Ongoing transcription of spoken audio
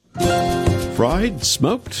fried,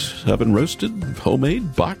 smoked, oven roasted,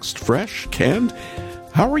 homemade, boxed, fresh, canned?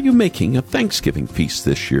 How are you making a Thanksgiving feast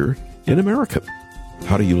this year in America?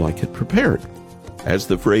 How do you like it prepared? As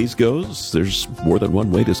the phrase goes, there's more than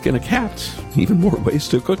one way to skin a cat, even more ways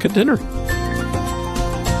to cook a dinner.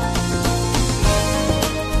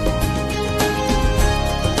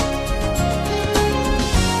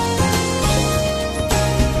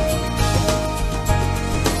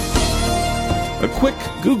 A quick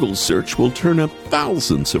Google search will turn up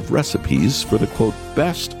thousands of recipes for the, quote,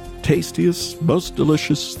 best, tastiest, most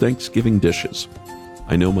delicious Thanksgiving dishes.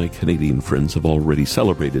 I know my Canadian friends have already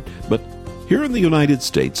celebrated, but here in the United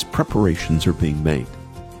States, preparations are being made.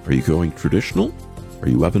 Are you going traditional? Are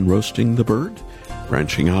you oven roasting the bird?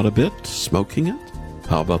 Branching out a bit? Smoking it?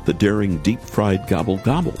 How about the daring deep-fried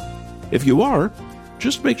gobble-gobble? If you are,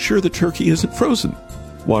 just make sure the turkey isn't frozen.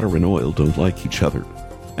 Water and oil don't like each other.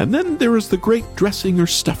 And then there is the great dressing or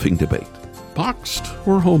stuffing debate, boxed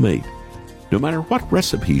or homemade. No matter what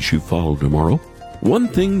recipes you follow tomorrow, one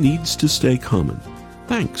thing needs to stay common: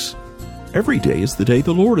 thanks. Every day is the day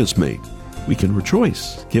the Lord has made. We can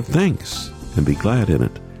rejoice, give thanks, and be glad in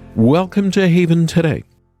it. Welcome to Haven Today.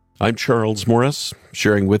 I'm Charles Morris,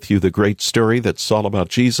 sharing with you the great story that's all about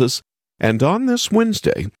Jesus. And on this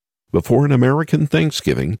Wednesday, before an American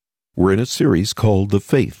Thanksgiving, we're in a series called The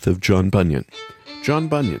Faith of John Bunyan. John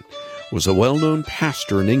Bunyan was a well-known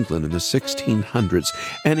pastor in England in the 1600s,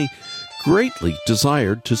 and he greatly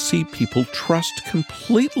desired to see people trust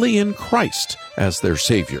completely in Christ as their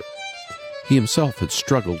Savior. He himself had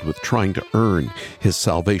struggled with trying to earn his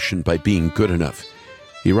salvation by being good enough.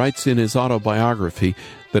 He writes in his autobiography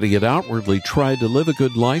that he had outwardly tried to live a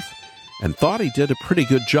good life and thought he did a pretty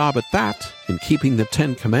good job at that in keeping the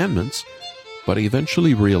 10 Commandments, but he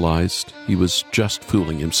eventually realized he was just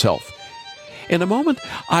fooling himself. In a moment,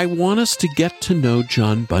 I want us to get to know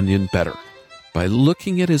John Bunyan better by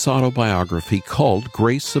looking at his autobiography called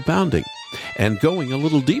Grace Abounding and going a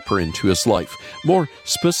little deeper into his life, more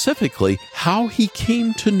specifically, how he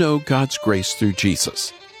came to know God's grace through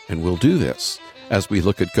Jesus. And we'll do this as we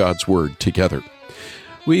look at God's Word together.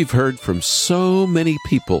 We've heard from so many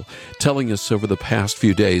people telling us over the past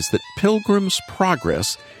few days that Pilgrim's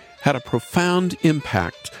Progress had a profound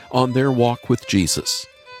impact on their walk with Jesus.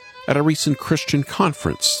 At a recent Christian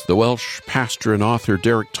conference, the Welsh pastor and author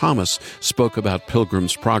Derek Thomas spoke about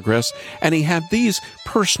Pilgrim's Progress, and he had these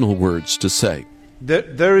personal words to say.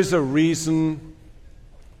 There is a reason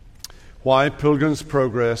why Pilgrim's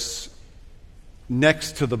Progress,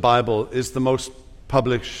 next to the Bible, is the most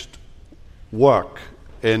published work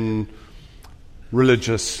in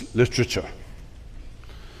religious literature.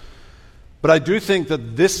 But I do think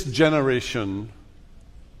that this generation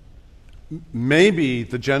may be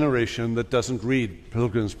the generation that doesn't read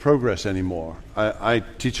Pilgrim's Progress anymore. I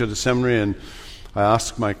teach at a seminary, and I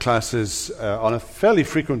ask my classes on a fairly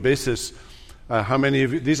frequent basis, how many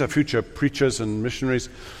of you, these are future preachers and missionaries,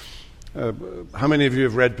 how many of you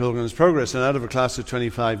have read Pilgrim's Progress? And out of a class of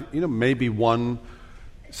 25, maybe one.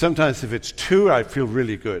 Sometimes if it's two, I feel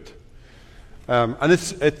really good. And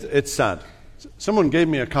it's sad. Someone gave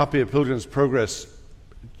me a copy of Pilgrim's Progress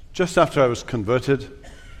just after I was converted,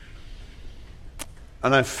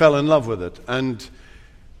 and I fell in love with it. And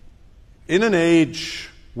in an age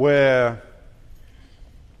where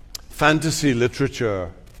fantasy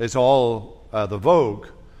literature is all the vogue,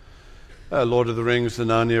 Lord of the Rings, the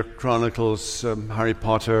Narnia Chronicles, Harry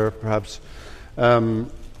Potter, perhaps,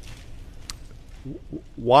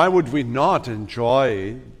 why would we not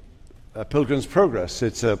enjoy Pilgrim's Progress?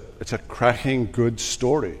 It's a cracking good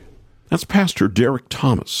story. That's Pastor Derek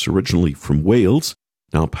Thomas, originally from Wales,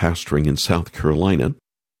 now pastoring in South Carolina.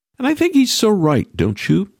 And I think he's so right, don't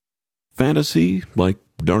you? Fantasy, like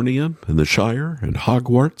Narnia and the Shire and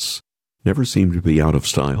Hogwarts, never seem to be out of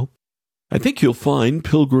style. I think you'll find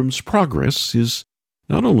Pilgrim's Progress is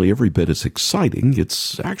not only every bit as exciting,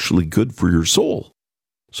 it's actually good for your soul.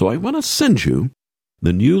 So I want to send you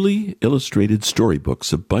the newly illustrated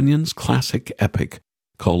storybooks of Bunyan's classic epic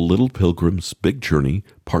called Little Pilgrim's Big Journey,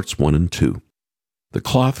 Parts 1 and 2. The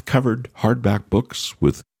cloth-covered hardback books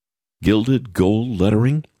with gilded gold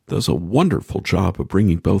lettering does a wonderful job of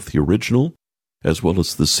bringing both the original as well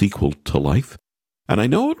as the sequel to life. And I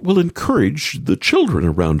know it will encourage the children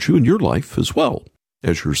around you in your life as well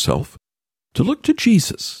as yourself to look to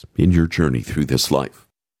Jesus in your journey through this life.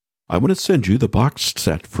 I want to send you the boxed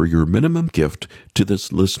set for your minimum gift to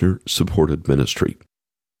this listener-supported ministry.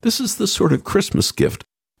 This is the sort of Christmas gift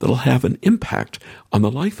that'll have an impact on the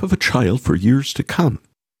life of a child for years to come.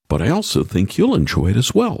 But I also think you'll enjoy it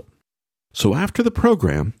as well. So after the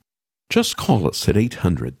program, just call us at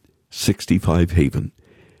 800-65-HAVEN,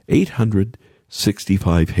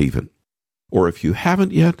 65 Haven. Or if you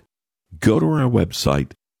haven't yet, go to our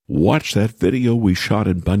website, watch that video we shot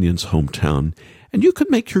in Bunyan's hometown, and you can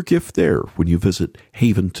make your gift there when you visit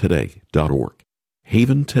haventoday.org.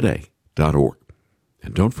 haventoday.org.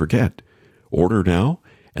 And don't forget, order now,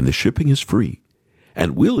 and the shipping is free.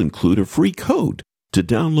 And we'll include a free code to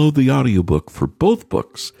download the audiobook for both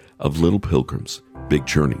books of Little Pilgrim's Big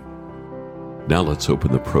Journey. Now let's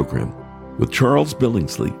open the program with Charles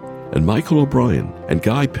Billingsley and Michael O'Brien and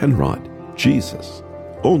Guy Penrod. Jesus,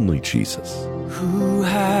 only Jesus. Who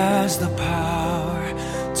has the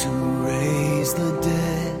power to raise the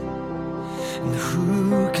dead? And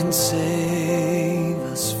who can save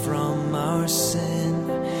us from our sin?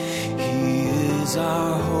 He is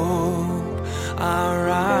our hope, our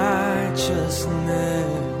righteousness.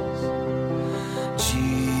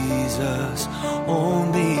 Jesus,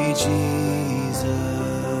 only Jesus.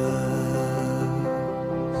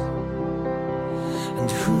 And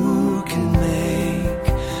who can make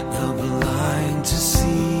the blind to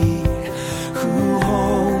see? Who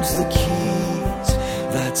holds the keys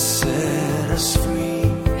that set us free?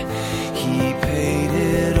 He paid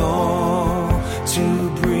it all to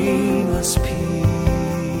bring us peace.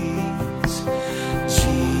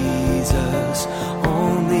 Jesus,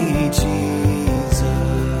 only Jesus.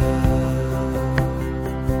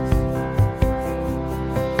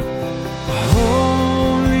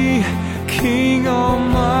 Holy King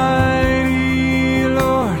Almighty,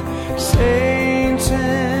 Lord, saints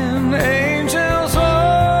and angels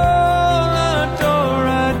all adore.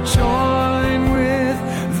 I join with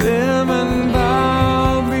them and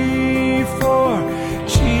bow before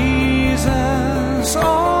Jesus,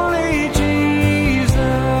 only Jesus.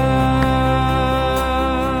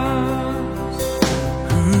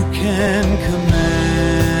 Who can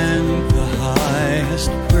command the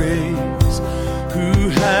highest praise? Who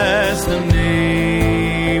has the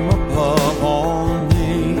name above all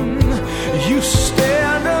names? You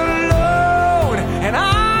stand alone, and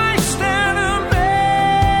I stand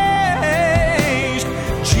amazed.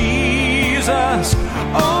 Jesus,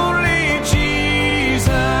 only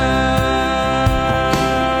Jesus.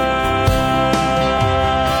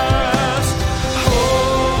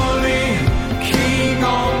 Holy King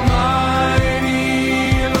Almighty,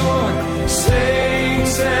 Lord,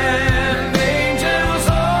 saints and angels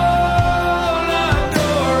all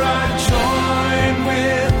adore. I join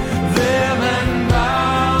with them and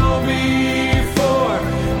bow before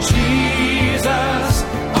Jesus,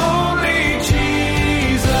 only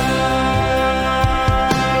Jesus.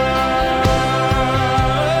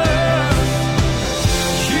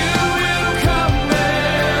 You will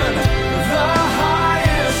command the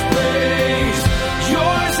highest praise.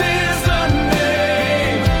 Yours is the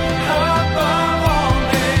name above all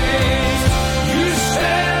names. You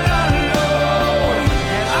stand alone,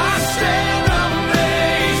 and I stand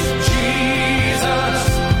amazed. Jesus,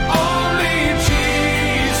 only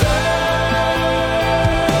Jesus.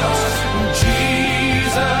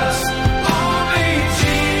 Jesus, only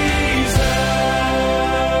Jesus.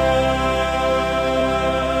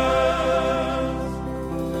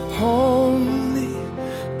 Holy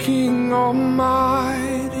King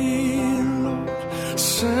Almighty, Lord,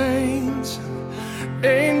 saints and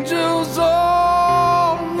angels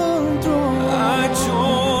all adore. I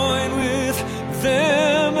join with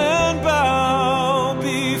them and bow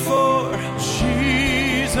before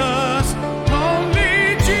Jesus,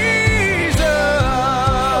 only Jesus.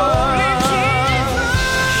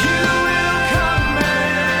 You will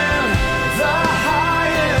command the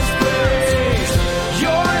highest praise.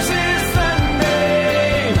 Yours is the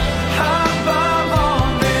name above all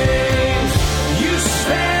names. You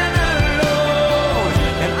stand alone,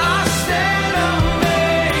 and I stand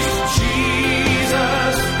amazed.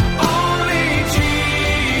 Jesus, only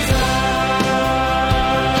Jesus.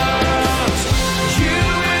 You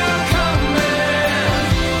will command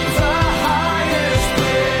the highest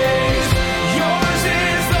praise. Yours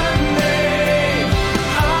is the name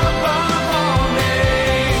above all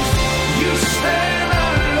names. You stand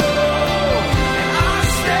alone, and I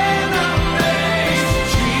stand amazed.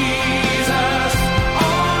 Jesus,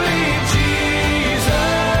 only Jesus.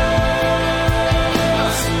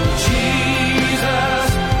 Jesus,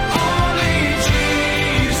 only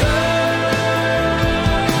Jesus.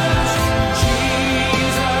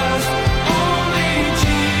 Jesus, only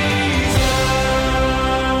Jesus.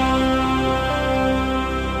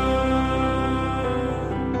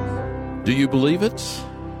 Do you believe it?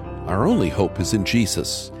 Our only hope is in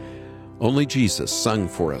Jesus. Only Jesus, sung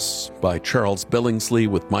for us by Charles Billingsley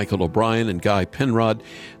with Michael O'Brien and Guy Penrod.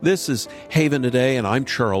 This is Haven Today, and I'm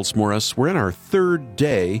Charles Morris. We're in our third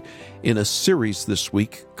day in a series this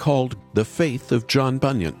week called The Faith of John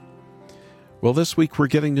Bunyan. Well, this week we're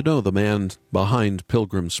getting to know the man behind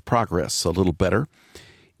Pilgrim's Progress a little better.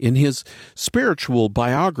 In his spiritual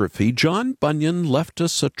biography, John Bunyan left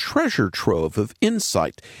us a treasure trove of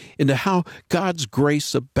insight into how God's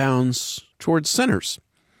grace abounds towards sinners.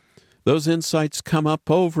 Those insights come up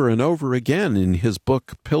over and over again in his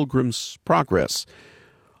book, Pilgrim's Progress.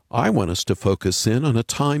 I want us to focus in on a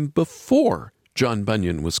time before John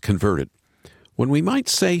Bunyan was converted, when we might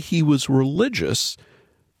say he was religious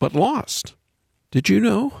but lost. Did you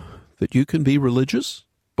know that you can be religious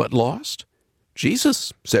but lost?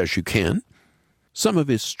 Jesus says you can. Some of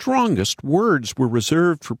his strongest words were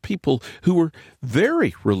reserved for people who were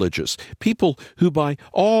very religious, people who by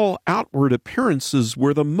all outward appearances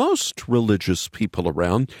were the most religious people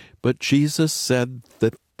around, but Jesus said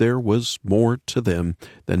that there was more to them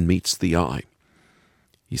than meets the eye.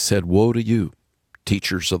 He said, "Woe to you,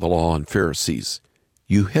 teachers of the law and Pharisees,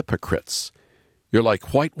 you hypocrites! You're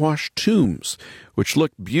like whitewashed tombs, which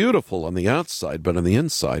look beautiful on the outside, but on the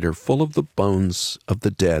inside are full of the bones of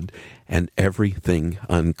the dead and everything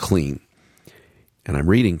unclean." And I'm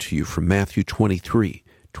reading to you from Matthew 23,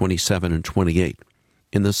 27 and 28.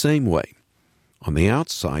 In the same way, on the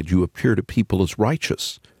outside you appear to people as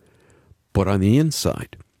righteous, but on the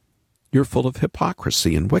inside you're full of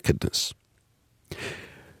hypocrisy and wickedness.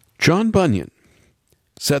 John Bunyan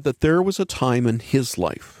said that there was a time in his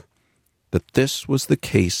life that this was the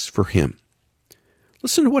case for him.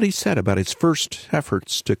 Listen to what he said about his first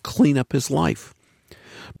efforts to clean up his life.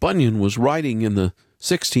 Bunyan was writing in the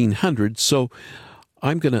 1600s, so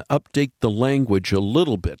I'm going to update the language a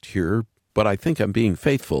little bit here, but I think I'm being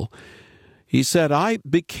faithful. He said, "I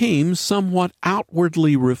became somewhat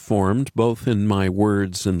outwardly reformed, both in my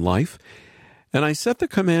words and life, and I set the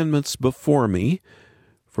commandments before me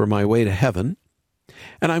for my way to heaven,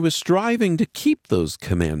 and I was striving to keep those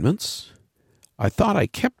commandments. I thought I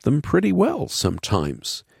kept them pretty well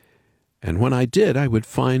sometimes, and when I did, I would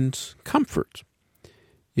find comfort.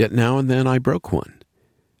 Yet now and then I broke one,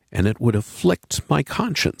 and it would afflict my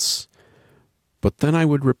conscience. But then I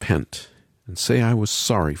would repent and say I was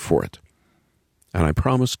sorry for it. And I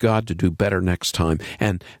promised God to do better next time,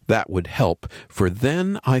 and that would help, for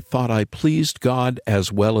then I thought I pleased God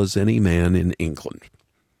as well as any man in England."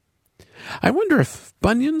 I wonder if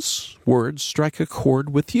Bunyan's words strike a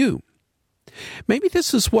chord with you. Maybe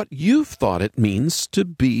this is what you've thought it means to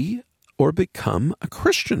be or become a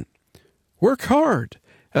Christian. Work hard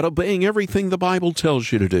at obeying everything the Bible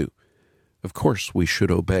tells you to do. Of course, we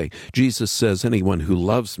should obey. Jesus says, "Anyone who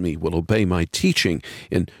loves me will obey my teaching,"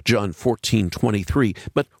 in John 14:23.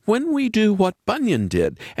 But when we do what Bunyan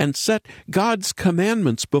did and set God's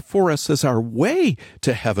commandments before us as our way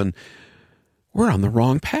to heaven, we're on the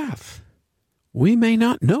wrong path. We may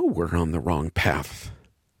not know we're on the wrong path,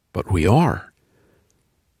 but we are.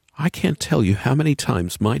 I can't tell you how many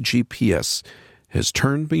times my GPS has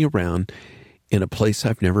turned me around in a place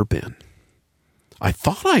I've never been. I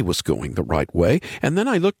thought I was going the right way, and then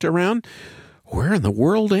I looked around. Where in the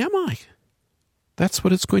world am I? That's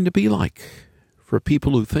what it's going to be like for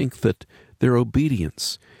people who think that their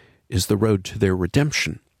obedience is the road to their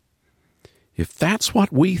redemption. If that's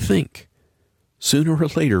what we think, sooner or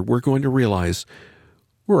later we're going to realize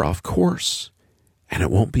we're off course, and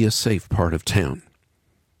it won't be a safe part of town.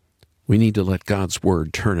 We need to let God's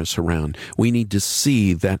Word turn us around. We need to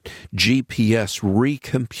see that GPS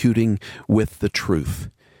recomputing with the truth.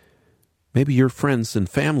 Maybe your friends and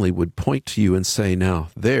family would point to you and say, "Now,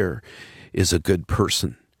 there is a good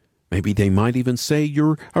person." Maybe they might even say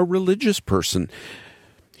you're a religious person.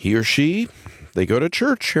 He or she, they go to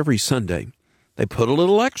church every Sunday. They put a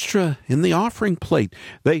little extra in the offering plate.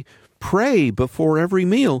 They pray before every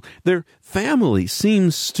meal. Their family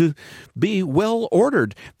seems to be well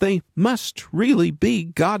ordered. They must really be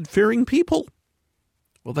God-fearing people.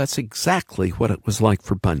 Well, that's exactly what it was like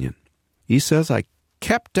for Bunyan. He says, "I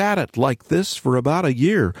kept at it like this for about a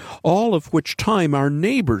year, all of which time our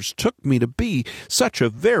neighbors took me to be such a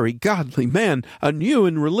very godly man, a new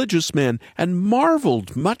and religious man, and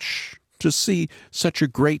marveled much to see such a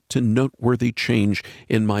great and noteworthy change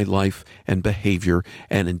in my life and behavior,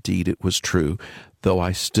 and indeed it was true, though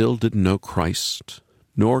I still didn't know Christ,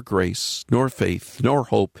 nor grace, nor faith, nor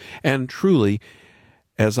hope, and truly,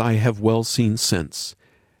 as I have well seen since,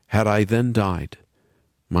 had I then died,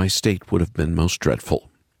 my state would have been most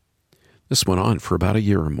dreadful." This went on for about a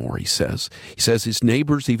year or more, he says. He says his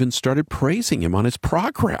neighbors even started praising him on his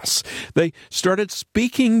progress. They started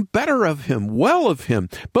speaking better of him, well of him,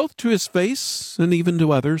 both to his face and even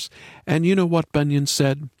to others. And you know what Bunyan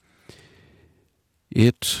said?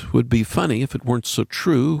 It would be funny if it weren't so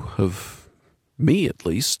true of me, at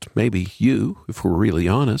least, maybe you, if we're really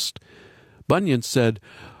honest. Bunyan said,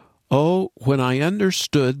 "Oh, when I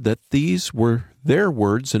understood that these were their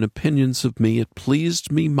words and opinions of me, it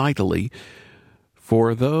pleased me mightily,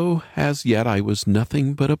 for though as yet I was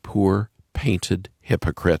nothing but a poor, painted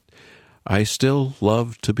hypocrite, I still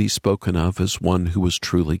loved to be spoken of as one who was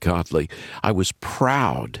truly godly. I was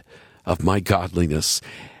proud of my godliness,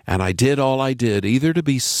 and I did all I did, either to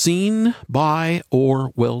be seen by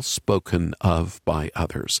or well spoken of by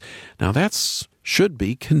others." Now that should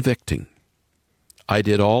be convicting. I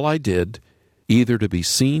did all I did, either to be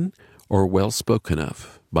seen or well spoken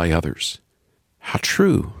of by others. How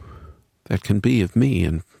true that can be of me.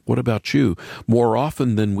 And what about you? More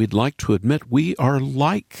often than we'd like to admit, we are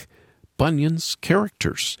like Bunyan's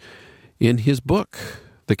characters in his book,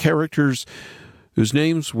 the characters whose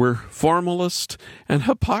names were formalist and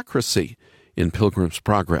hypocrisy in Pilgrim's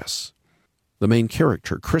Progress. The main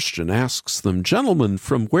character, Christian, asks them, "Gentlemen,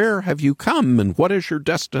 from where have you come, and what is your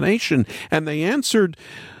destination?" And they answered,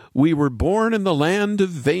 "We were born in the land of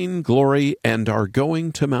vainglory and are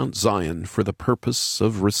going to Mount Zion for the purpose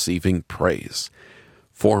of receiving praise."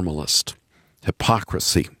 Formalist,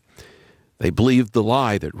 hypocrisy. They believed the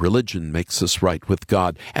lie that religion makes us right with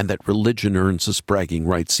God and that religion earns us bragging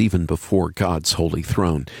rights even before God's holy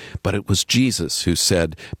throne. But it was Jesus who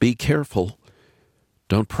said, "Be careful.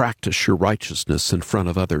 Don't practice your righteousness in front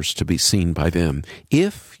of others to be seen by them.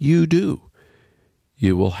 If you do,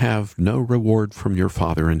 you will have no reward from your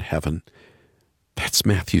Father in heaven." That's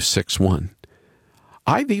Matthew 6:1.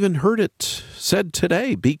 I've even heard it said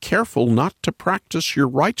today, be careful not to practice your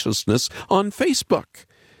righteousness on Facebook.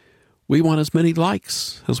 We want as many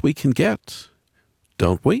likes as we can get,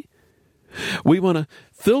 don't we? We want to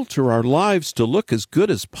filter our lives to look as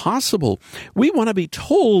good as possible. We want to be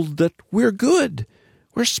told that we're good,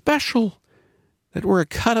 we're special, that we're a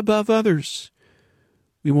cut above others.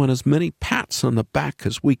 We want as many pats on the back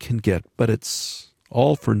as we can get, but it's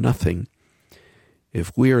all for nothing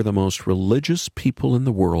if we are the most religious people in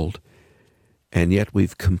the world, and yet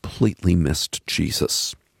we've completely missed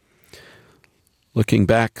Jesus. Looking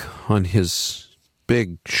back on his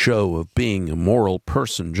big show of being a moral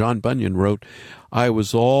person, John Bunyan wrote, "I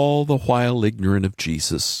was all the while ignorant of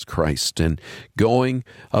Jesus Christ, and going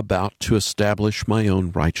about to establish my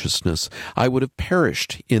own righteousness. I would have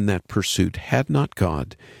perished in that pursuit had not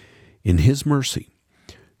God, in his mercy,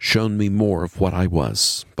 shown me more of what I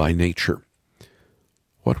was by nature."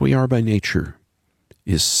 What we are by nature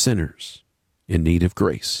is sinners in need of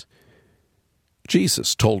grace.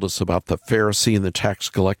 Jesus told us about the Pharisee and the tax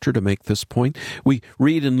collector to make this point. We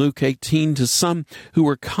read in Luke 18, "To some who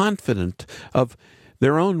were confident of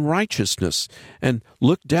their own righteousness and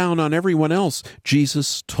looked down on everyone else,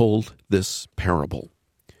 Jesus told this parable.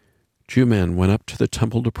 Two men went up to the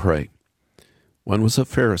temple to pray. One was a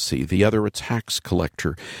Pharisee, the other a tax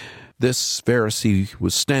collector. This Pharisee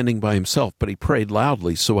was standing by himself, but he prayed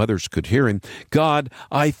loudly so others could hear him. "God,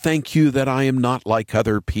 I thank you that I am not like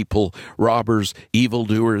other people, robbers,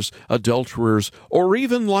 evildoers, adulterers, or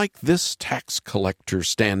even like this tax collector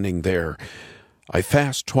standing there. I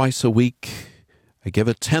fast twice a week. I give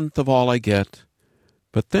 1/10 of all I get."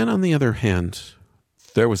 But then, on the other hand,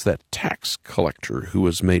 there was that tax collector who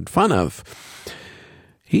was made fun of.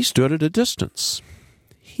 He stood at a distance.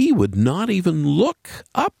 He would not even look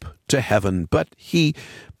up to heaven, but he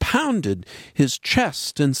pounded his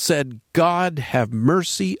chest and said, "God, have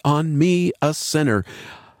mercy on me, a sinner."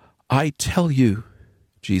 "I tell you,"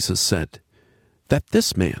 Jesus said, "that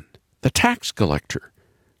this man, the tax collector,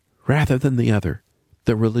 rather than the other,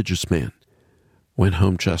 the religious man, went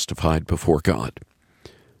home justified before God.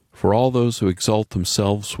 For all those who exalt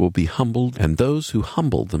themselves will be humbled, and those who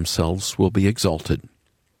humble themselves will be exalted."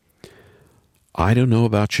 I don't know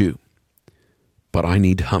about you, but I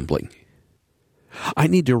need humbling. I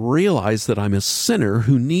need to realize that I'm a sinner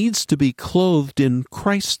who needs to be clothed in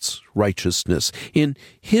Christ's righteousness, in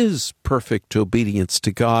his perfect obedience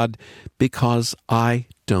to God, because I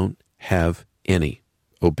don't have any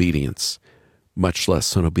obedience, much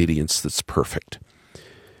less an obedience that's perfect.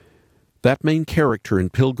 That main character in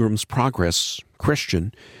Pilgrim's Progress,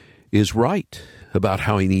 Christian, is right about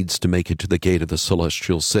how he needs to make it to the gate of the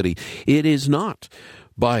celestial city. It is not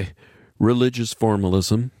by religious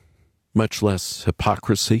formalism, much less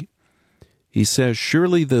hypocrisy. He says,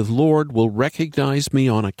 "Surely the Lord will recognize me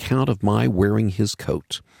on account of my wearing his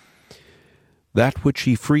coat." that which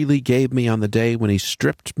he freely gave me on the day when he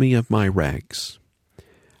stripped me of my rags.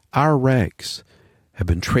 Our rags have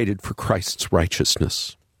been traded for Christ's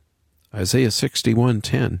righteousness. Isaiah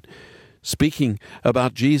 61:10, speaking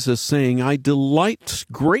about Jesus, saying, I delight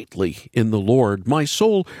greatly in the Lord. My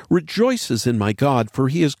soul rejoices in my God, for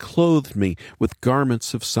he has clothed me with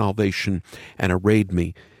garments of salvation and arrayed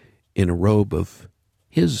me in a robe of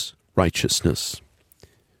his righteousness.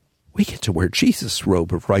 We get to wear Jesus'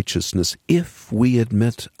 robe of righteousness if we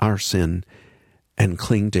admit our sin and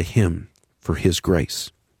cling to him for his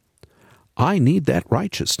grace. I need that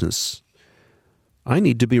righteousness. I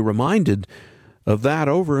need to be reminded of that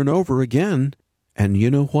over and over again. And you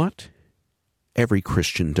know what? Every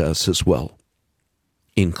Christian does as well,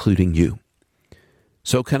 including you.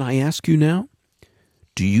 So can I ask you now,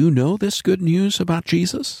 do you know this good news about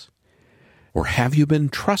Jesus? Or have you been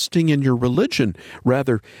trusting in your religion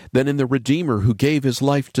rather than in the Redeemer who gave his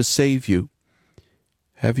life to save you?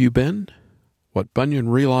 Have you been what Bunyan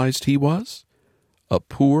realized he was? A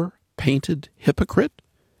poor, painted hypocrite?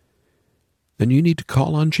 Then you need to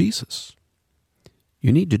call on Jesus.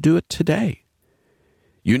 You need to do it today.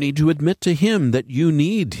 You need to admit to him that you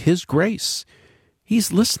need his grace.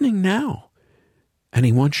 He's listening now, and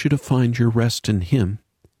he wants you to find your rest in him,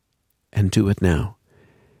 and do it now.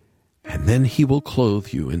 And then he will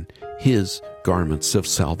clothe you in his garments of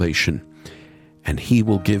salvation, and he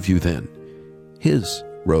will give you then his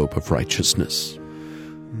robe of righteousness.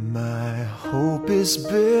 My hope is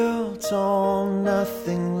built on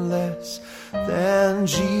nothing less than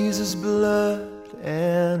Jesus' blood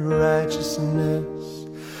and righteousness.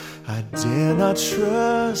 I dare not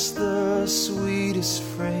trust the sweetest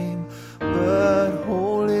frame, but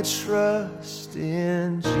wholly trust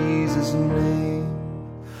in Jesus' name.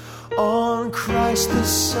 On Christ the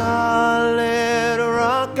solid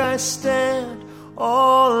rock I stand,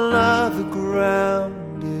 all other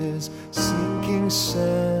ground is sinking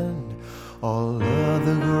sand. All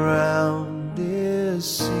other ground is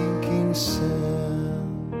sinking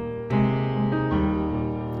sand.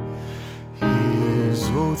 His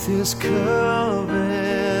oath, his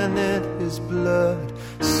covenant, his blood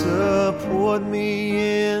support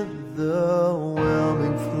me in the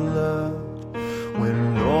whelming flood.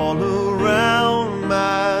 When all around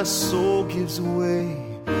my soul gives way,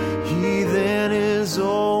 he then is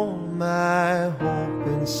all my hope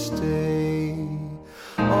and stay.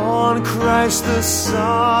 On Christ the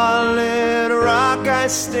solid rock I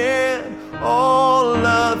stand, all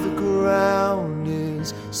other ground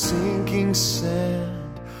is sinking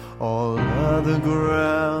sand. All other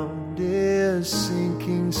ground is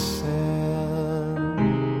sinking sand.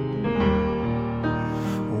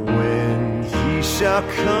 When he shall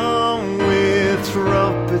come with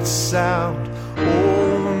trumpet sound,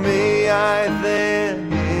 oh, may I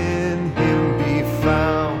then in him be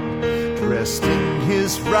found, dressed in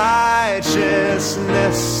his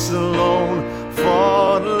righteousness alone,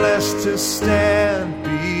 faultless to stand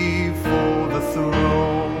before the throne.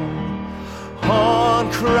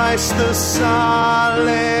 On Christ the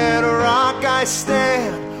solid rock I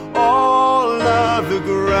stand, all other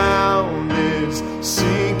ground is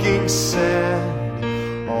sinking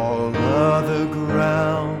sand. All other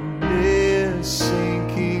ground is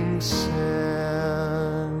sinking sand.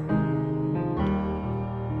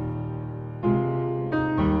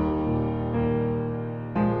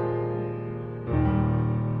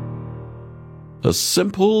 A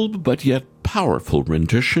simple but yet powerful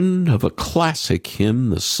rendition of a classic hymn,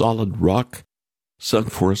 The Solid Rock, sung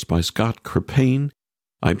for us by Scott Crepane.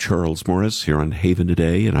 I'm Charles Morris here on Haven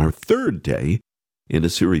Today, in our third day in a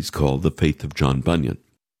series called The Faith of John Bunyan.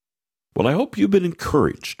 Well, I hope you've been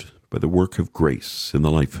encouraged by the work of grace in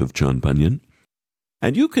the life of John Bunyan,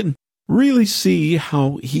 and you can really see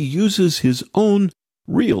how he uses his own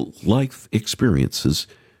real life experiences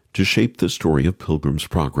to shape the story of Pilgrim's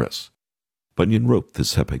Progress. Bunyan wrote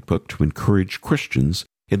this epic book to encourage Christians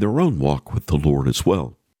in their own walk with the Lord as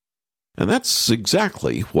well. And that's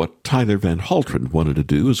exactly what Tyler Van Haltren wanted to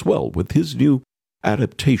do as well with his new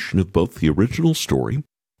adaptation of both the original story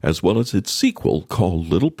as well as its sequel called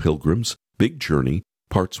Little Pilgrim's Big Journey,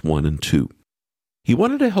 Parts 1 and 2. He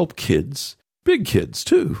wanted to help kids, big kids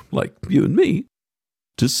too, like you and me,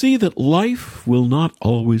 to see that life will not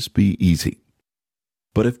always be easy.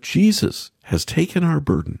 But if Jesus has taken our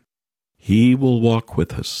burden, he will walk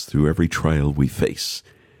with us through every trial we face.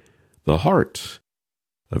 The heart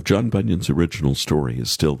of John Bunyan's original story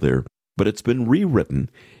is still there, but it's been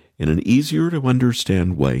rewritten in an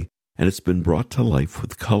easier-to-understand way, and it's been brought to life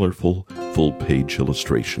with colorful, full-page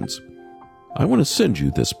illustrations. I want to send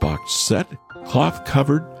you this box set,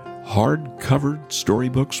 cloth-covered, hard-covered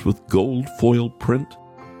storybooks with gold foil print.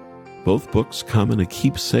 Both books come in a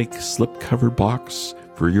keepsake slipcover box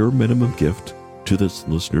for your minimum gift to this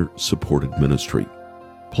listener-supported ministry.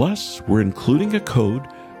 Plus, we're including a code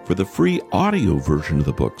for the free audio version of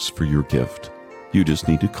the books for your gift. You just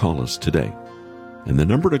need to call us today. And the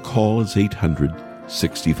number to call is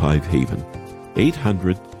 800-65-HAVEN.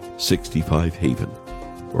 800-65-HAVEN.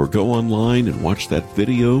 Or go online and watch that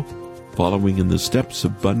video following in the steps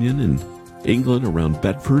of Bunyan in England around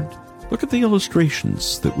Bedford. Look at the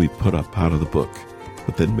illustrations that we've put up out of the book.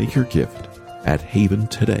 But then make your gift at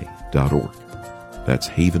haventoday.org. That's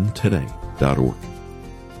haventoday.org.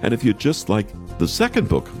 And if you'd just like the second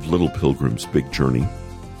book of Little Pilgrim's Big Journey,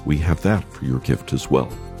 we have that for your gift as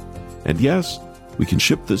well. And yes, we can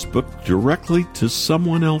ship this book directly to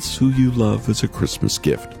someone else who you love as a Christmas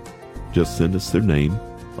gift. Just send us their name,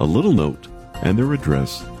 a little note, and their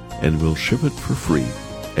address, and we'll ship it for free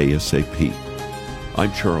ASAP.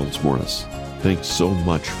 I'm Charles Morris. Thanks so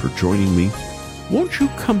much for joining me. Won't you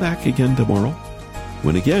come back again tomorrow?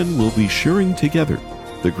 When again we'll be sharing together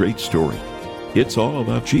the great story. It's all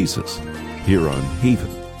about Jesus here on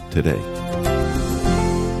Haven Today.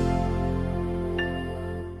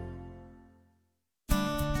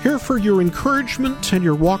 Here for your encouragement and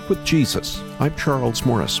your walk with Jesus. I'm Charles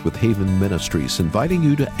Morris with Haven Ministries, inviting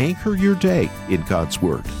you to anchor your day in God's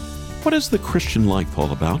Word. What is the Christian life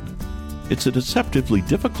all about? It's a deceptively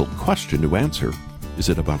difficult question to answer. Is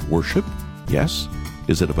it about worship? Yes.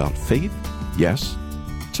 Is it about faith? Yes.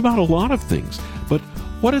 It's about a lot of things, but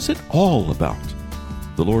what is it all about?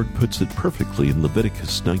 The Lord puts it perfectly in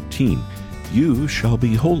Leviticus 19. You shall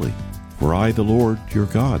be holy, for I, the Lord your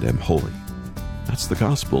God, am holy. That's the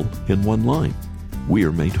gospel in one line. We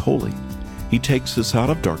are made holy. He takes us out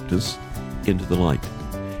of darkness into the light.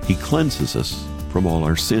 He cleanses us from all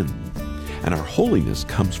our sin, and our holiness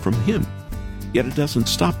comes from Him. Yet it doesn't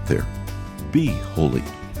stop there. Be holy.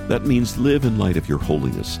 That means live in light of your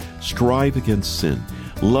holiness. Strive against sin.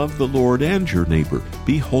 Love the Lord and your neighbor.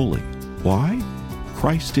 Be holy. Why?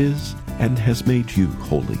 Christ is and has made you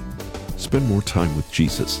holy. Spend more time with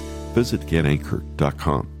Jesus. Visit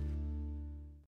getanchor.com.